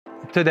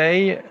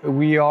Today,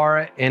 we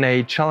are in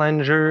a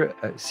Challenger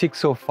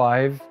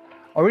 605,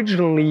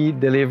 originally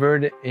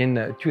delivered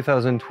in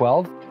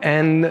 2012,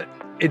 and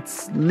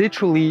it's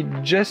literally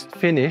just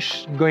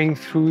finished going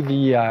through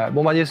the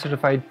Bombardier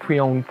certified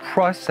pre-owned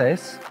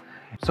process.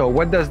 So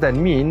what does that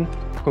mean?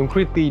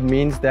 Concretely, it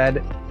means that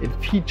it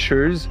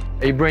features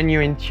a brand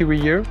new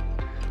interior,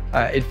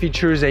 it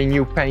features a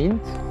new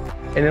paint,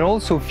 and it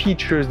also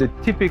features the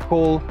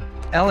typical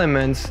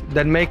elements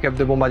that make up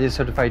the Bombardier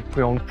certified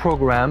pre-owned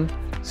program,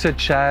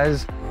 such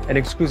as an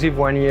exclusive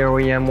 1-year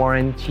OEM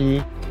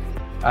warranty,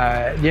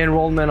 the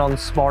enrollment on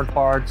smart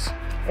parts,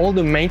 all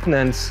the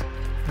maintenance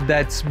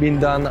that's been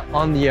done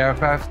on the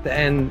aircraft,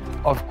 and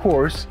of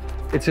course,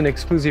 it's an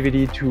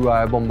exclusivity to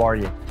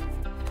Bombardier.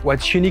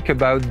 What's unique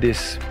about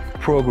this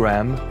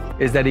program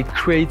is that it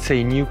creates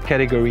a new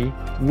category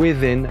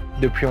within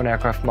the pre-owned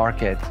aircraft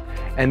market,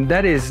 and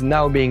that is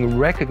now being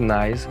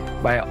recognized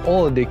by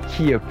all the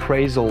key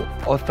appraisal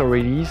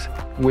authorities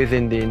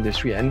within the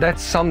industry, and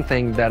that's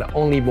something that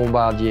only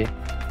Bombardier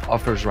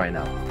offers right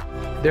now.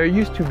 There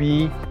used to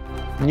be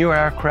new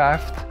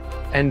aircraft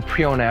and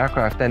pre-owned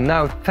aircraft, and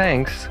now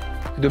thanks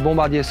to the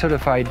Bombardier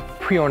certified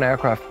pre-owned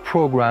aircraft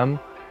program,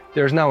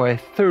 there's now a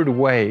third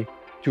way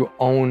to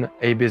own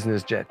a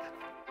business jet.